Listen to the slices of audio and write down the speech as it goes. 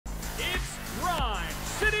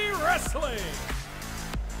Wrestling.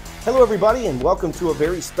 Hello, everybody, and welcome to a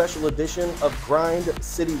very special edition of Grind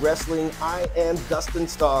City Wrestling. I am Dustin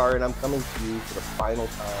Starr, and I'm coming to you for the final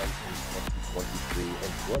time in 2023, and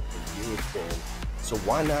what a year it's been. So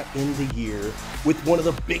why not end the year with one of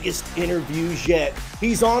the biggest interviews yet?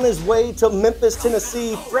 He's on his way to Memphis,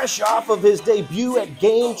 Tennessee, fresh off of his debut at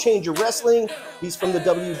Game Changer Wrestling. He's from the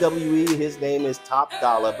WWE. His name is Top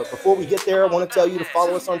Dolla. But before we get there, I want to tell you to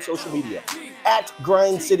follow us on social media at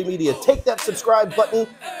Grind City Media. Take that subscribe button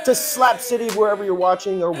to Slap City wherever you're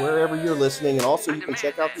watching or wherever you're listening. And also you can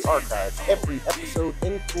check out the archives. Every episode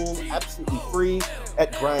in full, absolutely free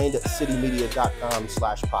at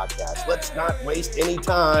grindcitymedia.com/podcast. Let's not waste any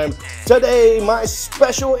time. Today, my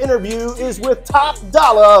special interview is with Top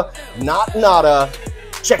Dolla, not Nada.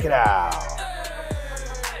 Check it out.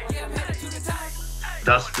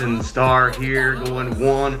 Dustin Starr here, going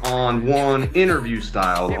one-on-one interview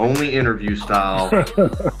style, only interview style.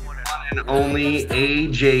 One and only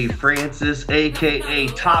AJ Francis, aka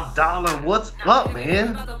Top Dolla. What's up,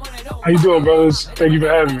 man? How you doing, brothers? Thank you for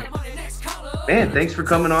having me. Man, thanks for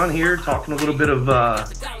coming on here, talking a little bit of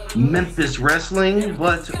Memphis wrestling.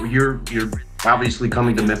 But you're obviously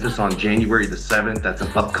coming to Memphis on January the 7th. That's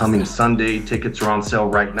an upcoming Sunday. Tickets are on sale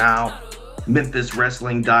right now.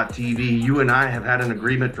 MemphisWrestling.tv. You and I have had an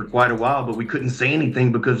agreement for quite a while, but we couldn't say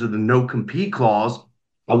anything because of the no compete clause.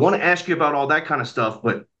 I want to ask you about all that kind of stuff,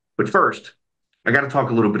 but first, I got to talk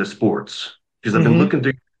a little bit of sports because I've been looking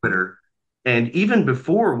through Twitter, and even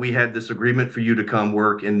before we had this agreement for you to come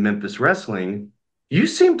work in Memphis Wrestling, you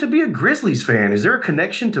seem to be a Grizzlies fan. Is there a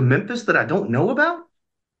connection to Memphis that I don't know about?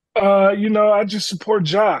 I just support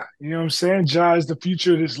Ja. You know what I'm saying? Ja is the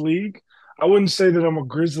future of this league. I wouldn't say that I'm a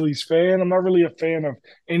Grizzlies fan. I'm not really a fan of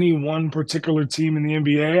any one particular team in the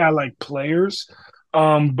NBA. I like players.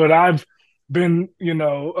 But I've been,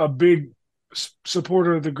 a big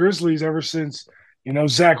supporter of the Grizzlies ever since,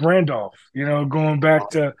 Zach Randolph, going back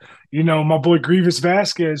to, my boy Grievous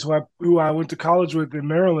Vasquez, who I went to college with in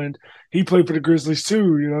Maryland. He played for the Grizzlies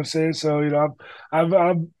too, you know what I'm saying? So, I've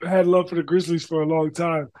had love for the Grizzlies for a long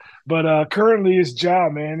time. But currently it's Ja,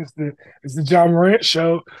 man. It's the Ja Morant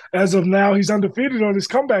show. As of now, he's undefeated on his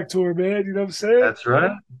comeback tour, man. You know what I'm saying? That's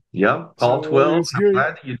right. Yep. Call So, 12. it's I'm good.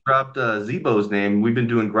 glad that you dropped Zebo's name. We've been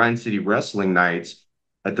doing Grind City Wrestling nights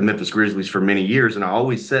at the Memphis Grizzlies for many years, and I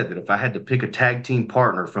always said that if I had to pick a tag team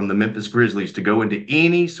partner from the Memphis Grizzlies to go into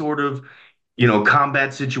any sort of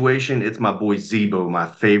combat situation, it's my boy Zebo, my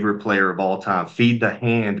favorite player of all time. Feed the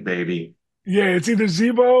hand, baby. Yeah, it's either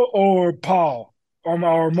Zebo or Paul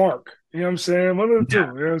or Mark. You know what I'm saying? One of the two.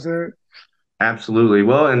 Yeah. You know what I'm saying? Absolutely.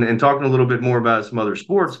 Well, and talking a little bit more about some other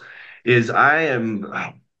sports is I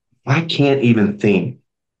can't even think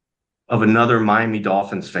of another Miami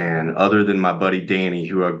Dolphins fan other than my buddy Danny,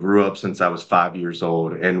 who I grew up since I was 5 years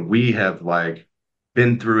old. And we have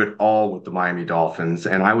been through it all with the Miami Dolphins.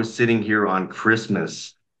 And I was sitting here on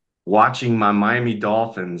Christmas watching my Miami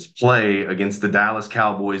Dolphins play against the Dallas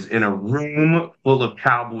Cowboys in a room full of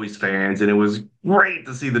Cowboys fans. And it was great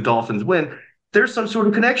to see the Dolphins win. There's some sort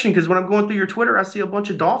of connection because when I'm going through your Twitter, I see a bunch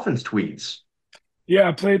of Dolphins tweets. Yeah,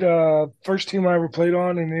 I played first team I ever played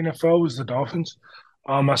on in the NFL was the Dolphins.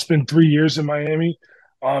 I spent 3 years in Miami,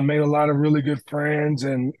 made a lot of really good friends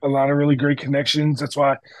and a lot of really great connections. That's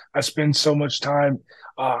why I spend so much time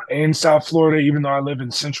in South Florida, even though I live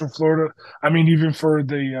in Central Florida. I mean, even for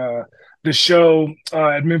the show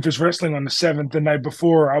at Memphis Wrestling on the 7th, the night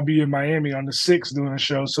before, I'll be in Miami on the 6th doing a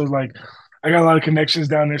show. So I got a lot of connections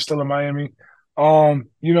down there still in Miami.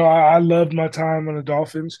 I loved my time on the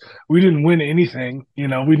Dolphins. We didn't win anything, we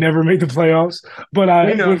never made the playoffs, but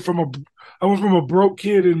I went from a broke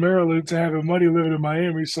kid in Maryland to having money living in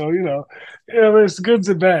Miami. So, there's goods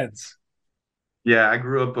and bads. Yeah, I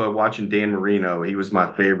grew up watching Dan Marino. He was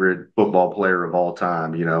my favorite football player of all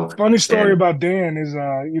time, Funny story about Dan is,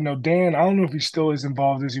 Dan, I don't know if he still is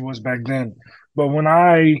involved as he was back then, but when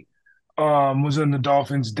I was in the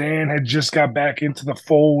Dolphins, Dan had just got back into the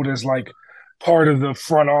fold as part of the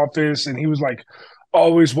front office, and he was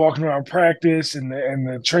always walking around practice and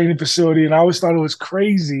the training facility. And I always thought it was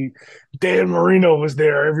crazy. Dan Marino was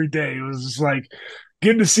there every day. It was just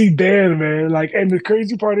getting to see Dan, man. And the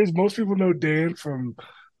crazy part is most people know Dan from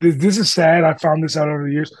this is sad. I found this out over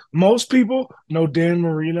the years. Most people know Dan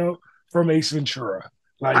Marino from Ace Ventura.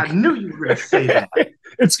 I knew you were going to say that.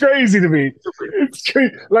 It's crazy to me. It's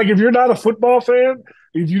crazy. If you're not a football fan,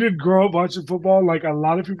 if you didn't grow up watching football, a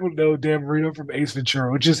lot of people know Dan Marino from Ace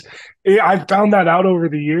Ventura, which is, I found that out over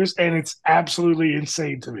the years, and it's absolutely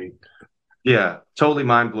insane to me. Yeah, totally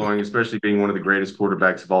mind-blowing, especially being one of the greatest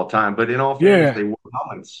quarterbacks of all time. But in all fairness, they wore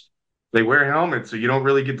helmets. They wear helmets, so you don't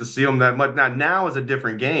really get to see them that much. Now is a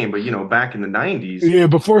different game, but back in the '90s, Yeah,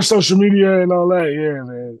 before social media and all that. Yeah,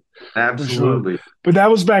 man, for sure. absolutely. But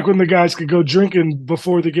that was back when the guys could go drinking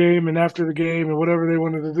before the game and after the game and whatever they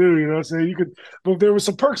wanted to do. You know, so you could. But there was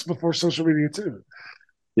some perks before social media too.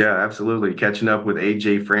 Yeah, absolutely. Catching up with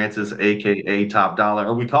AJ Francis, aka Top Dollar.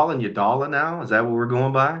 Are we calling you Dolla now? Is that what we're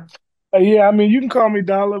going by? Yeah, I mean, you can call me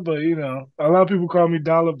Dollar, but a lot of people call me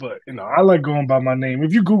Dollar, but I like going by my name.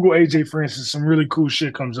 If you Google AJ Francis, some really cool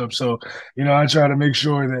shit comes up. So, I try to make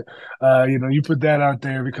sure that you put that out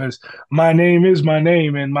there because my name is my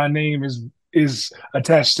name, and my name is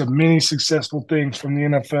attached to many successful things from the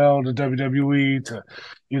NFL to WWE to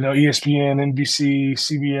ESPN, NBC,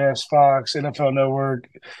 CBS, Fox, NFL Network,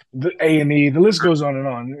 the A&E. The list goes on and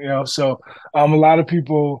on. So a lot of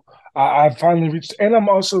people. I finally reached, and I'm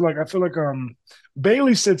also like, I feel like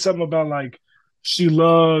Bailey said something about like she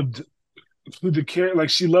loved like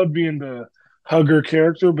she loved being the hugger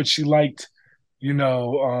character, but you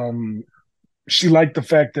know, um, she liked the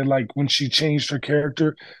fact that like when she changed her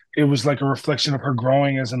character, it was like a reflection of her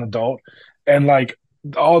growing as an adult, and like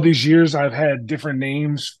all these years I've had different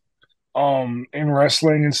names in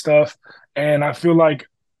wrestling and stuff, and I feel like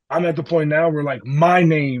I'm at the point now where like my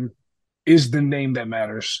name is the name that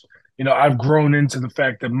matters. I've grown into the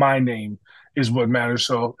fact that my name is what matters.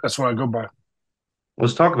 So that's what I go by.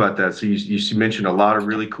 Let's talk about that. So you mentioned a lot of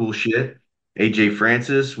really cool shit. AJ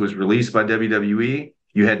Francis was released by WWE.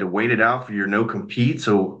 You had to wait it out for your no compete.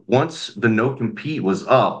 So once the no compete was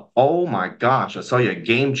up, oh my gosh, I saw you at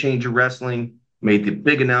Game Changer Wrestling, made the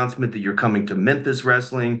big announcement that you're coming to Memphis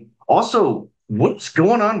Wrestling. Also, what's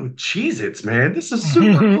going on with Cheez-Its, man? This is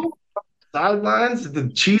super cool. Sidelines, the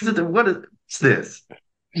Cheez-Its, what is this?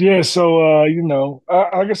 Yeah, so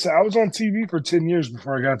like I said, I was on TV for 10 years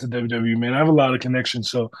before I got to WWE, man. I have a lot of connections.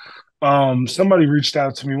 So somebody reached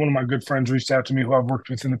out to me, one of my good friends reached out to me who I've worked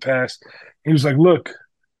with in the past. He was like, "Look,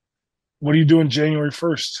 what are you doing January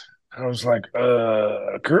 1st?" I was like,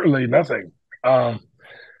 currently nothing. Um,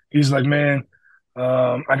 he's like, "Man,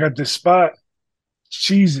 I got this spot,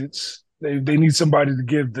 Cheez-Its. They need somebody to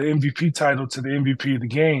give the MVP title to the MVP of the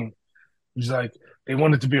game." He's like, they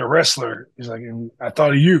wanted to be a wrestler. He's like, and I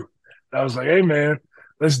thought of you. And I was like, hey man,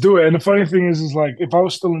 let's do it. And the funny thing is like if I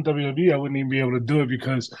was still in WWE, I wouldn't even be able to do it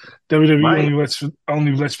because WWE Right.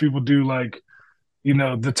 only lets people do like,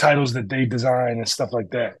 the titles that they design and stuff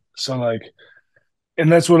like that. So like,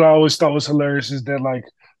 and that's what I always thought was hilarious is that like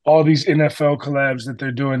all these NFL collabs that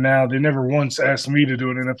they're doing now, they never once asked me to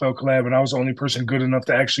do an NFL collab, and I was the only person good enough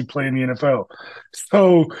to actually play in the NFL.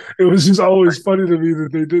 So it was just always funny to me that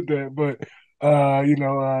they did that. But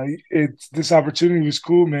it's this opportunity was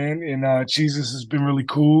cool, man, and Jesus has been really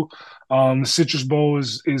cool. The Citrus Bowl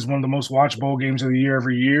is one of the most watched bowl games of the year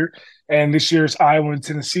every year, and this year's Iowa and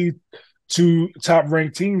Tennessee, two top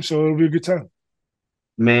ranked teams, so it'll be a good time.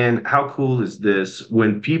 Man, how cool is this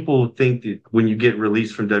when people think that when you get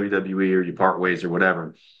released from WWE or you part ways or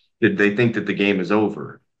whatever, that they think that the game is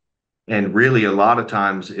over. And really, a lot of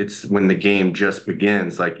times it's when the game just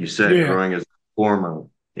begins. Like you said, Yeah, growing as a performer,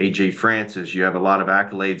 AJ Francis, you have a lot of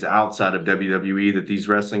accolades outside of WWE that these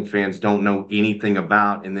wrestling fans don't know anything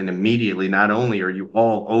about. And then immediately, not only are you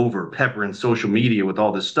all over peppering social media with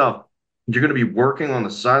all this stuff, you're going to be working on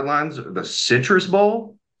the sidelines of the Citrus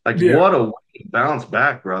Bowl. Like, yeah. what a way to bounce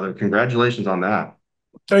back, brother. Congratulations on that.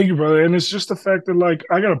 Thank you, brother. And it's just the fact that like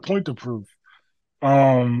I got a point to prove.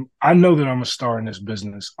 I know that I'm a star in this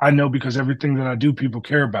business. I know because everything that I do, people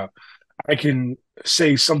care about. I can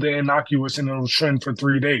say something innocuous and it'll trend for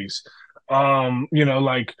 3 days.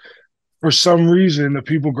 Like for some reason, the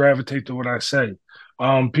people gravitate to what I say.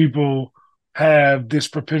 People have this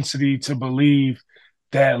propensity to believe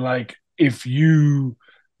that, like, if you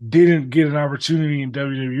didn't get an opportunity in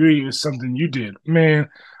WWE, it's something you did. Man,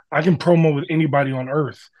 I can promo with anybody on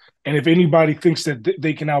earth. And if anybody thinks that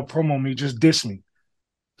they can out promo me, just diss me.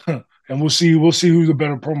 And we'll see who the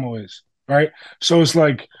better promo is, right? So it's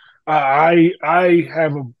like I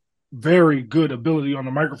have a very good ability on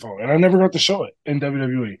the microphone, and I never got to show it in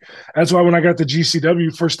WWE. That's why when I got to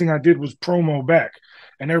GCW, first thing I did was promo back,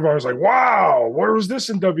 and everybody was like, "Wow, where was this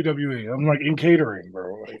in WWE?" I'm like, "In catering,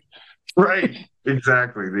 bro." Like, Right.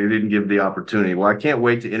 Exactly. They didn't give the opportunity. Well, I can't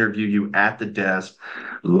wait to interview you at the desk,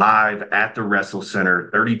 live at the Wrestle Center,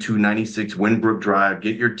 3296 Winbrook Drive.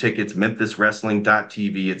 Get your tickets,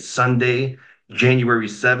 memphiswrestling.tv. It's Sunday, January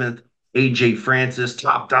 7th. AJ Francis,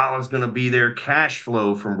 Top Dollar is going to be there. Cash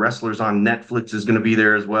Flow from Wrestlers on Netflix is going to be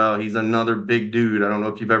there as well. He's another big dude. I don't know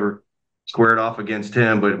if you've ever squared off against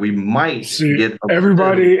him, but we might see, get a bit of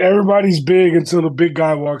everybody's big until the big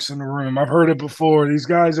guy walks in the room. I've heard it before. These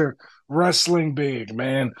guys are wrestling big,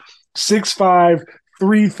 man. 6'5",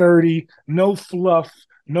 330, no fluff,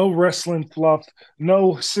 no wrestling fluff,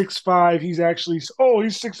 no 6'5", he's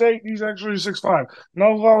 6'8", he's actually 6'5".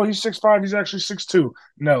 No, oh, he's 6'5", he's actually 6'2".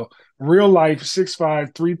 No, real life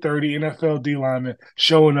 6'5", 330 NFL D lineman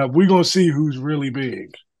showing up. We're gonna see who's really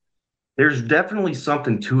big. There's definitely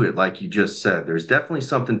something to it, like you just said. There's definitely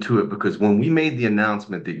something to it because when we made the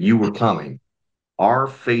announcement that you were coming, our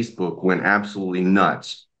Facebook went absolutely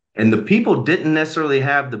nuts. And the people didn't necessarily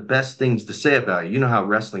have the best things to say about you. You know how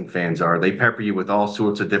wrestling fans are. They pepper you with all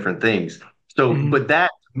sorts of different things. So, Mhm. but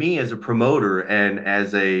that me as a promoter and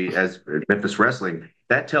as Memphis Wrestling,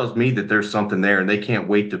 that tells me that there's something there and they can't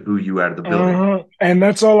wait to boo you out of the building. And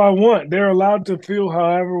that's all I want. They're allowed to feel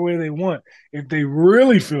however way they want. If they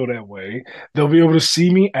really feel that way, they'll be able to see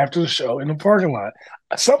me after the show in the parking lot.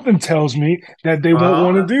 Something tells me that they won't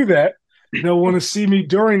want to Uh, do that. They'll want to see me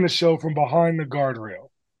during the show from behind the guardrail.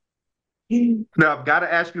 Now, I've got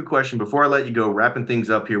to ask you a question before I let you go, wrapping things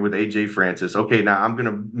up here with AJ Francis. Okay, now I'm going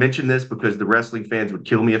to mention this because the wrestling fans would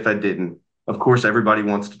kill me if I didn't. Of course, everybody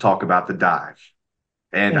wants to talk about the dive.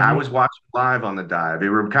 And I Mhm. was watching live on the dive.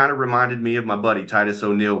 Kind of reminded me of my buddy Titus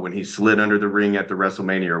O'Neil when he slid under the ring at the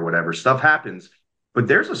WrestleMania or whatever. Stuff happens. But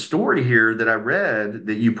there's a story here that I read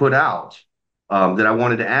that you put out that I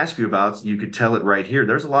wanted to ask you about. So you could tell it right here.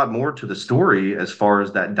 There's a lot more to the story as far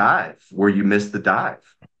as that dive, where you missed the dive.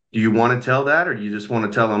 Do you want to tell that, or do you just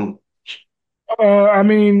want to tell them? I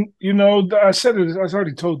mean, I said it. I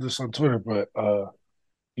already told this on Twitter, but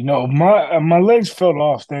my legs fell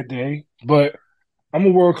off that day. But I'm a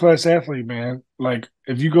world class athlete, man. Like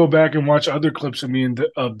if you go back and watch other clips of me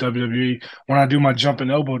of WWE, when I do my jumping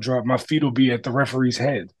elbow drop, my feet will be at the referee's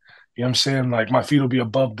head. You know what I'm saying? Like my feet will be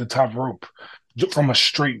above the top rope from a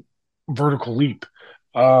straight vertical leap.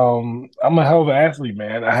 I'm a hell of an athlete,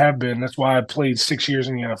 man. I have been. That's why I played 6 years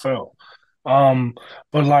in the NFL. Um,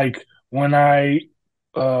 but like when I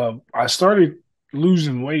started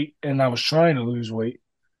losing weight and I was trying to lose weight,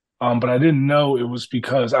 but I didn't know it was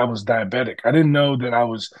because I was diabetic. I didn't know that I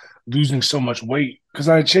was losing so much weight because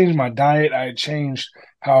I had changed my diet. I had changed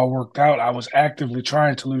how I worked out. I was actively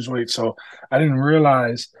trying to lose weight. So I didn't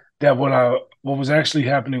realize that what was actually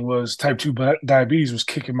happening was type 2 diabetes was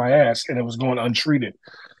kicking my ass and it was going untreated.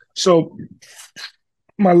 So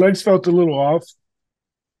my legs felt a little off,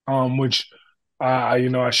 which I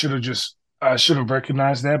should have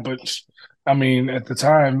recognized that. But I mean, at the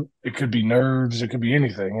time, it could be nerves, it could be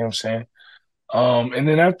anything. You know what I'm saying? And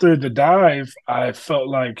then after the dive, I felt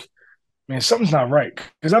like, man, something's not right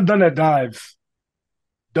because I've done that dive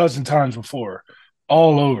dozen times before,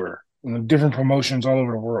 all over, different promotions all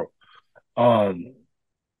over the world. Um,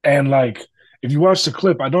 and like, if you watch the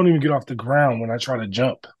clip, I don't even get off the ground when I try to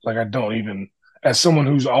jump. Like, I don't even, as someone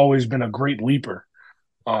who's always been a great leaper,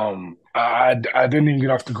 I didn't even get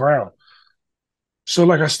off the ground. So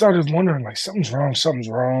like, I started wondering, like, something's wrong, something's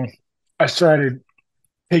wrong. I started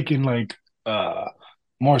taking like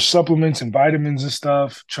more supplements and vitamins and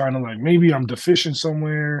stuff, trying to like maybe I'm deficient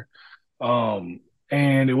somewhere. Um,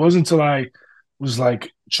 and it wasn't until I was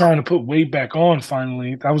like trying to put weight back on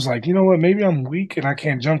finally, I was like, you know what, maybe I'm weak and I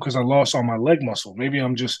can't jump because I lost all my leg muscle. Maybe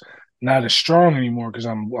I'm just not as strong anymore because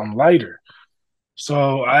I'm lighter.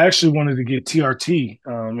 So I actually wanted to get TRT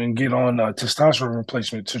and get on testosterone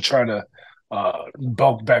replacement to try to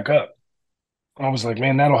bulk back up. I was like,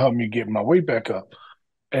 man, that'll help me get my weight back up.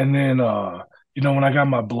 And then, when I got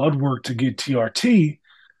my blood work to get TRT,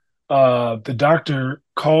 the doctor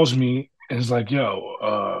calls me and is like,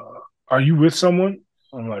 yo, are you with someone?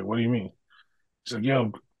 I'm like, what do you mean? He's like,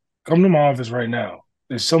 yo, come to my office right now.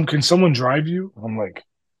 Can someone drive you? I'm like,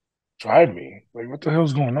 drive me? Like, what the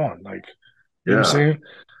hell's going on? Like, you know what I'm Yeah. saying?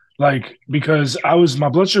 Like, because my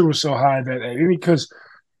blood sugar was so high that because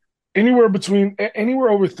anywhere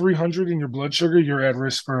over 300 in your blood sugar, you're at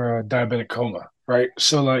risk for a diabetic coma, right?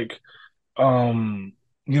 So like, um,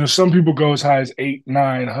 some people go as high as 800,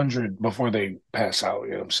 900 before they pass out.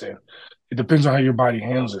 You know what I'm saying? It depends on how your body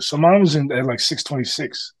handles it. So mine was at like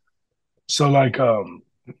 626. So like,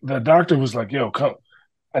 the doctor was like, "Yo, come!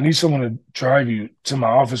 I need someone to drive you to my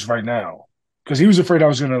office right now," because he was afraid I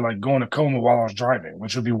was gonna like go in a coma while I was driving,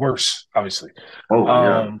 which would be worse, obviously. Oh,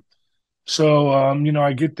 yeah. Um, so,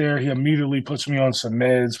 I get there. He immediately puts me on some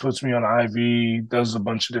meds, puts me on IV, does a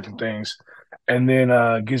bunch of different things, and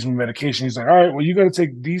then gives me medication. He's like, "All right, well, you got to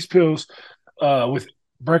take these pills with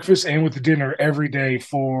breakfast and with dinner every day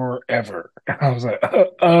forever." I was like,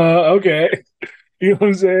 okay." You know what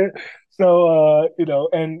I'm saying? So,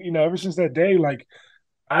 and ever since that day, like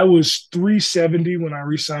I was 370 when I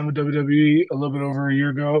re-signed with WWE a little bit over a year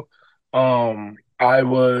ago. I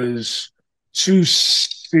was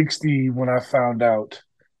 260 when I found out.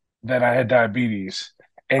 that I had diabetes.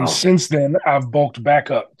 And Oh, since then, I've bulked back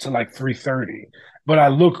up to like 330, but I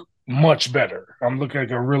look much better. I'm looking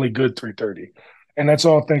like a really good 330. And that's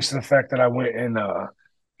all thanks to the fact that I went and,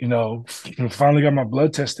 finally got my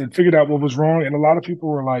blood tested, figured out what was wrong. And a lot of people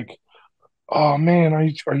were like, oh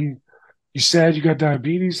man, you sad you got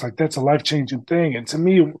diabetes? Like that's a life-changing thing. And to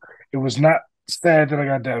me, it was not sad that I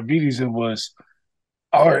got diabetes. It was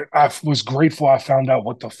I was grateful I found out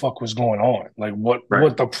what the fuck was going on, like right,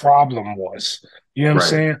 what the problem was. You know what I'm right.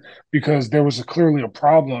 saying? Because there was clearly a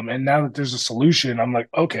problem, and now that there's a solution, I'm like,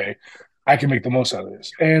 okay, I can make the most out of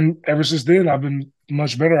this. And ever since then, I've been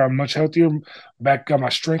much better. I'm much healthier. Back, got my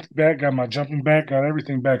strength back, got my jumping back, got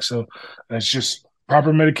everything back. So it's just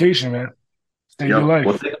proper medication, man. Save your Yep.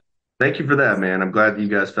 Well, life. thank you for that, man. I'm glad that you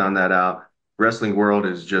guys found that out. Wrestling world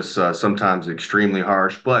is just sometimes extremely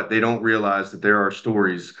harsh, but they don't realize that there are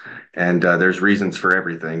stories and there's reasons for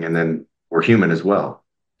everything, and then we're human as well.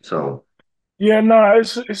 So, Yeah, no,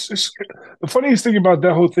 it's the funniest thing about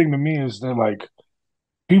that whole thing to me is that like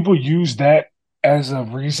people use that as a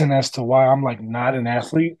reason as to why I'm like not an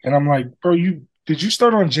athlete. And I'm like, bro, you did you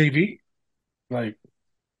start on JV? Like,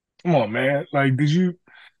 come on, man. Like, did you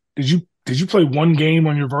play one game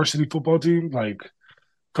on your varsity football team? Like,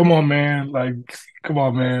 come on, man. Like, come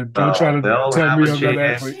on, man. Don't try to they'll tell have me a I'm not an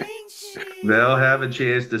chance. athlete. They'll have a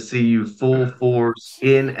chance to see you full force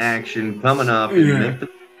in action coming up in Yeah. Memphis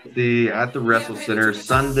at the Wrestle Center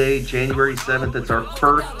Sunday, January 7th. It's our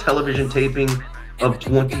first television taping of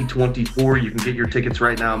 2024. You can get your tickets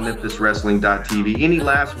right now at memphiswrestling.tv. Any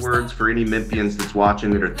last words for any Memphians that's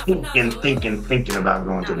watching that are thinking about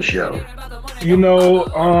going to the show? You know,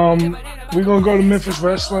 we're gonna go to Memphis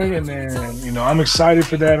Wrestling, and then I'm excited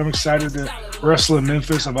for that. I'm excited to wrestle in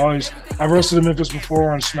Memphis. I've wrestled in Memphis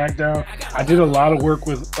before on SmackDown. I did a lot of work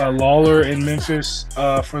with Lawler in Memphis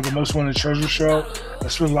for the Most Wanted Treasure show. I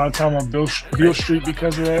spent a lot of time on Beale Street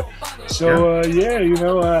because of that. So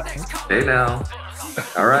Hey now.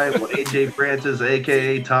 All right. Well, AJ Francis,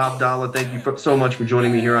 aka Top Dolla, thank you so much for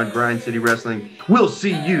joining me here on Grind City Wrestling. We'll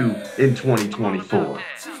see you in 2024.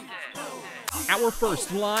 Our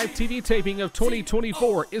first live TV taping of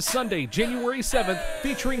 2024 is Sunday, January 7th,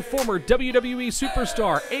 featuring former WWE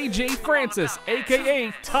superstar AJ Francis,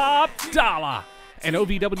 aka Top Dolla, and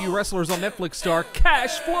OVW wrestlers on Netflix star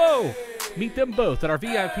Cash Flow. Meet them both at our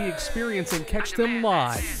VIP experience and catch them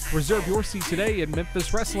live. Reserve your seat today at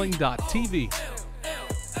memphiswrestling.tv.